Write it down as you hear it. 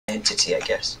entity, I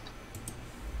guess.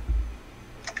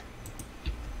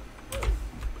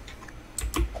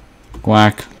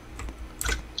 Quack.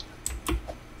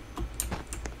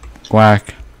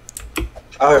 Quack.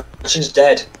 Oh, she's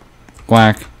dead.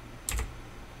 Quack.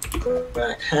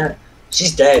 Quack.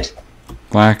 She's dead.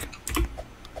 Quack.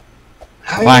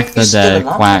 How Quack are you the still dead.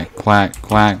 alive? Quack.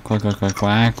 Quack. Quack. Quack. Quack. Quack.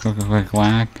 Quack. Quack. Quack.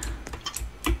 Quack.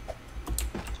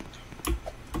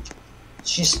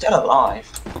 She's still alive.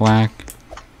 Quack.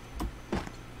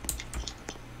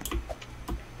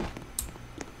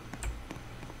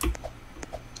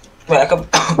 Wait, I could.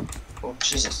 Oh,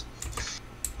 Jesus.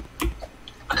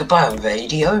 I could buy a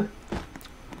radio?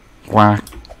 Quack.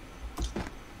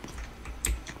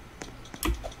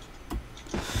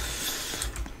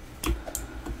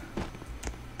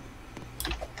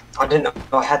 I didn't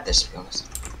know I had this, to be honest.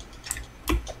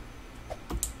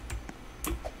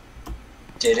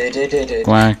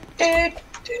 Quack.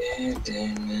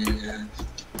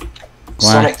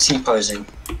 Sonic T-posing.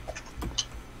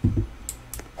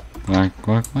 Quack.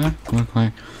 Quack. Quack. Quack.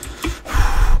 Quack.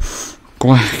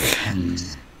 Quack.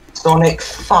 Sonic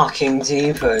fucking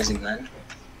T-posing, man.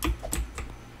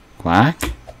 Quack.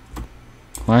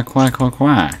 Quack. Quack. Quack.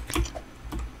 Quack.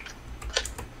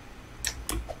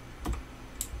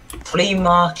 Flea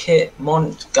Market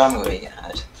Montgomery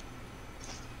ad.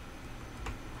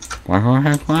 Quack.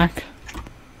 Quack. Quack.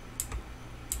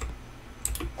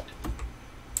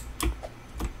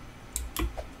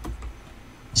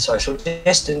 Social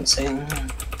distancing.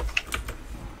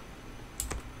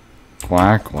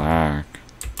 Quack. Quack.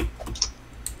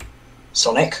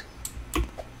 Sonic.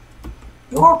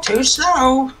 You're too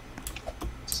slow.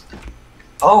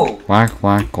 Oh, Quack.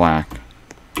 Quack. Quack.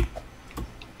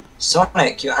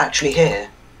 Sonic, you're actually here.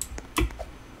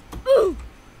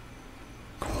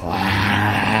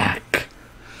 Quack.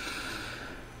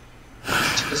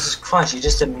 Jesus Christ, you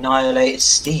just annihilated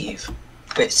Steve.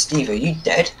 Wait, Steve, are you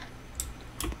dead?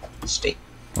 Steve.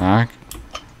 Quack.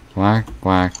 Quack.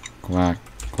 Quack. Quack.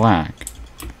 Quack.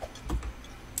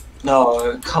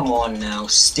 No, come on now,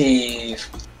 Steve.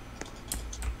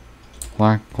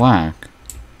 Quack. Quack.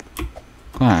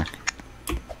 Quack.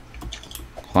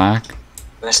 Quack.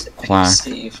 Rest in peace, Quack.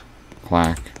 Steve.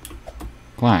 Quack.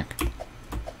 Quack.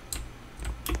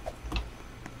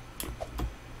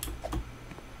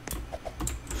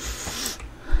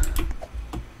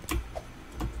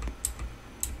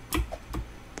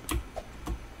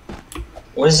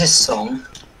 What is this song?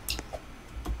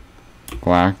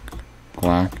 Quack.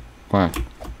 Quack. Quack.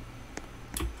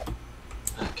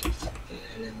 I can feel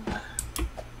it in there.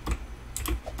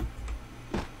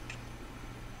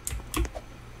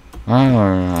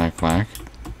 Oh, quack.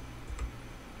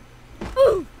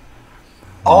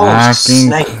 Oh, Quacking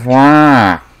snake.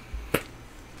 quack.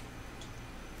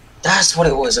 That's what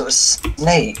it was. It was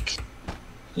Snake.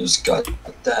 He's got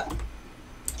that.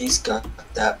 He's got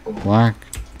that. Quack.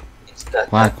 He's got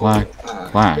Quack. that.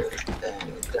 Quack. Quack.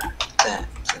 That.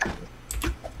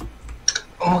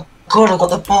 Oh my god! I got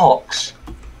the box.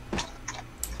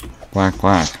 Quack.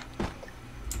 Quack.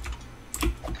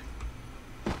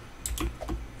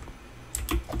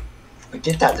 We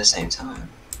did that at the same time.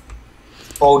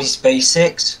 Baldi's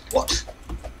Basics. What?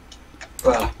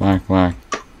 Bruh. Quack. Quack.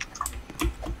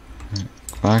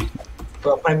 Quack.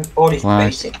 Bruh, I'm playing Baldi's Quack.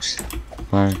 Basics.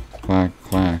 Quack. Quack.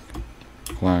 Quack.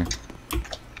 Quack.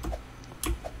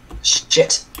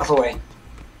 Shit. Other way.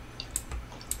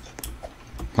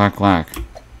 Quack. Quack.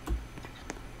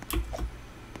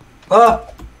 Ah!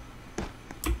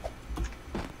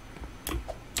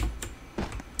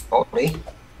 Baldi.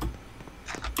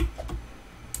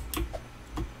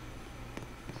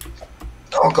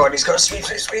 Oh god, he's got a sweep.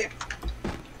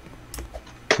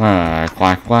 Quack.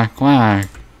 Quack. Quack. Quack.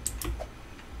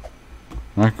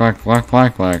 Quack. Quack. Quack.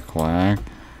 Quack. Quack. Quack.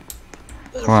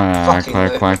 Quack. Fucking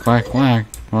Quack. hurt Quack. me. Quack. Quack.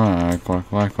 Quack. Quack.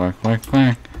 Quack. Quack. Quack.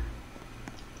 Quack.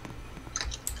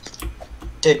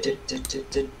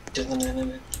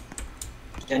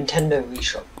 Nintendo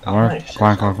eShop. Quack.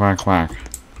 Quack. Quack. Quack.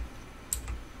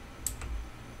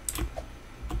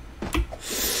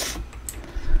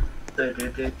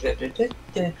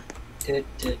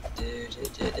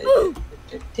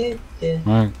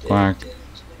 Quack. Quack.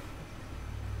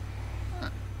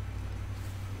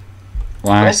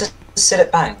 Quack. Where's the sit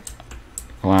it bang?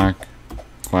 Quack.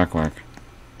 Quack. Quack.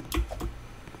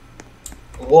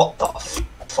 What the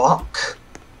fuck?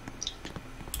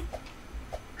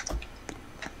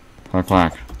 Quack.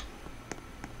 Quack.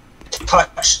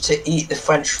 Touch to eat the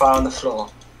French fry on the floor.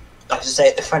 I have to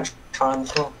say the French fry on the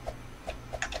floor.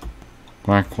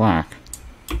 Quack. Quack.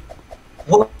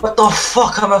 What the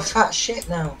fuck? I'm a fat shit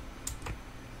now.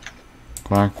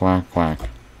 Quack. Quack. Quack.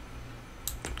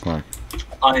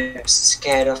 I'm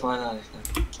scared of my life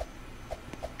now.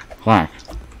 Quack.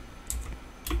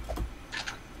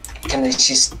 Can they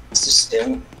just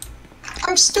still?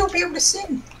 I'm still be able to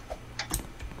sing.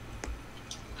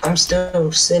 I'm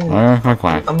still singing. Quack,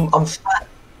 quack. I'm fat.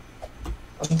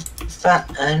 I'm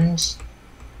fat and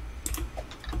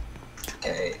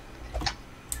okay.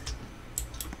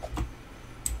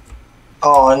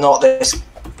 Oh, not this.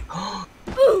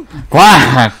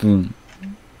 Quacking.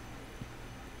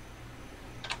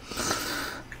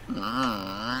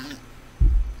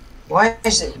 Why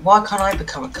is it? Why can't I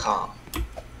become a car?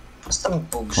 That's some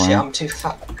bullshit. Quack. I'm too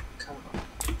fat to become a car.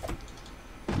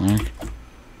 Quack.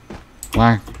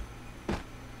 Quack.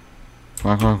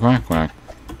 Quack, quack, quack, quack.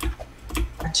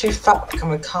 I'm too fat to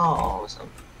become a car or something.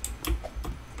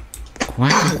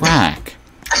 Quack, quack.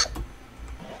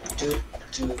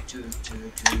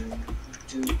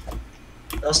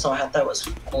 Last time I had that was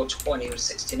 420 or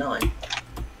 69.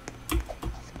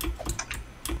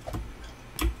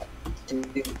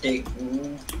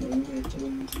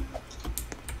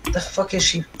 The fuck is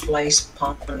she place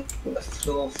pumping the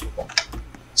floor for?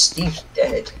 Steve's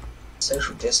dead.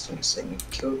 Social distancing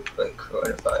killed by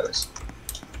coronavirus.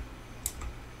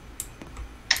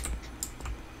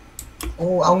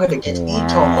 Oh, I'm gonna get eaten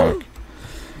on.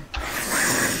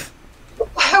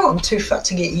 How? I'm too fat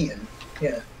to get eaten.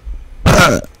 Yeah.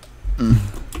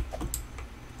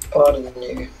 Pardon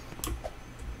you.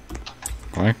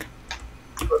 Quack.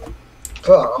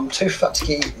 But I'm too fat to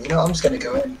get eaten. You know, I'm just gonna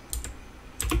go in.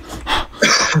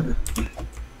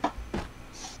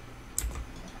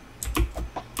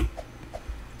 Quack.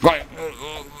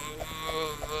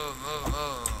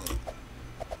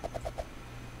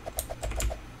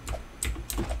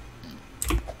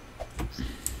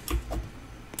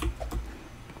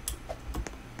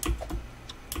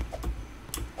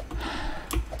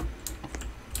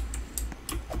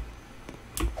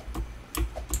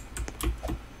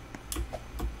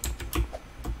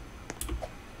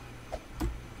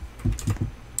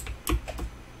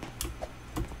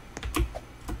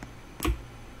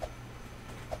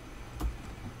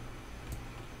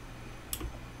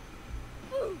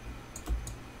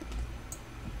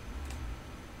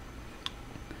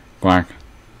 Quack.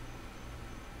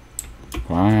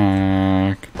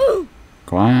 Quack.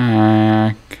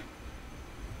 Quack.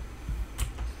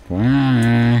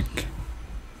 Quack.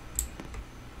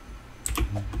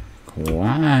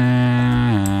 Quack.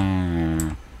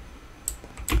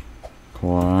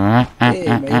 Quack.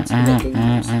 Hey, mates, we're not doing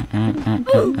this.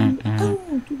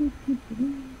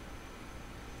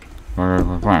 Quack,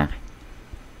 quack, quack.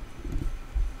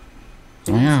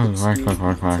 Quack, quack,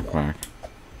 quack, quack, quack.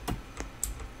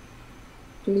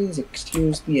 Please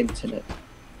excuse the internet.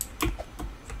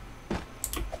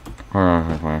 Quack,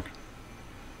 quack, quack.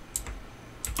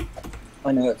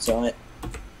 I know it's alright.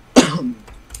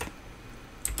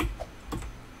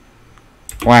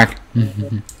 Quack.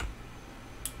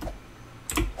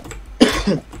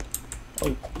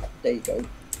 Oh, there you go.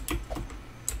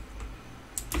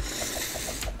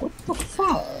 What the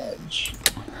fudge?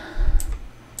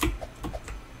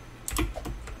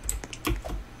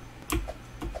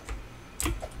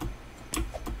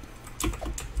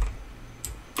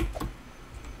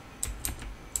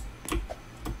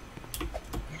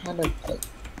 I had a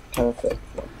perfect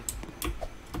one.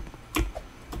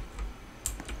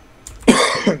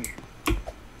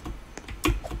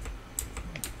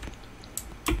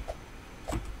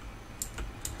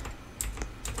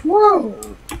 Whoa!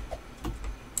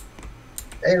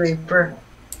 Hey Reaper.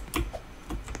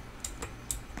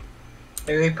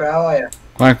 Hey Reaper, how are you?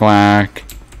 Quack, quack.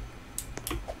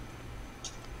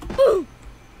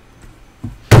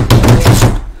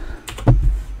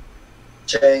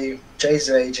 Jay's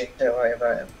raging, don't worry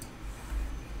about him.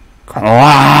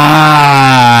 Quack.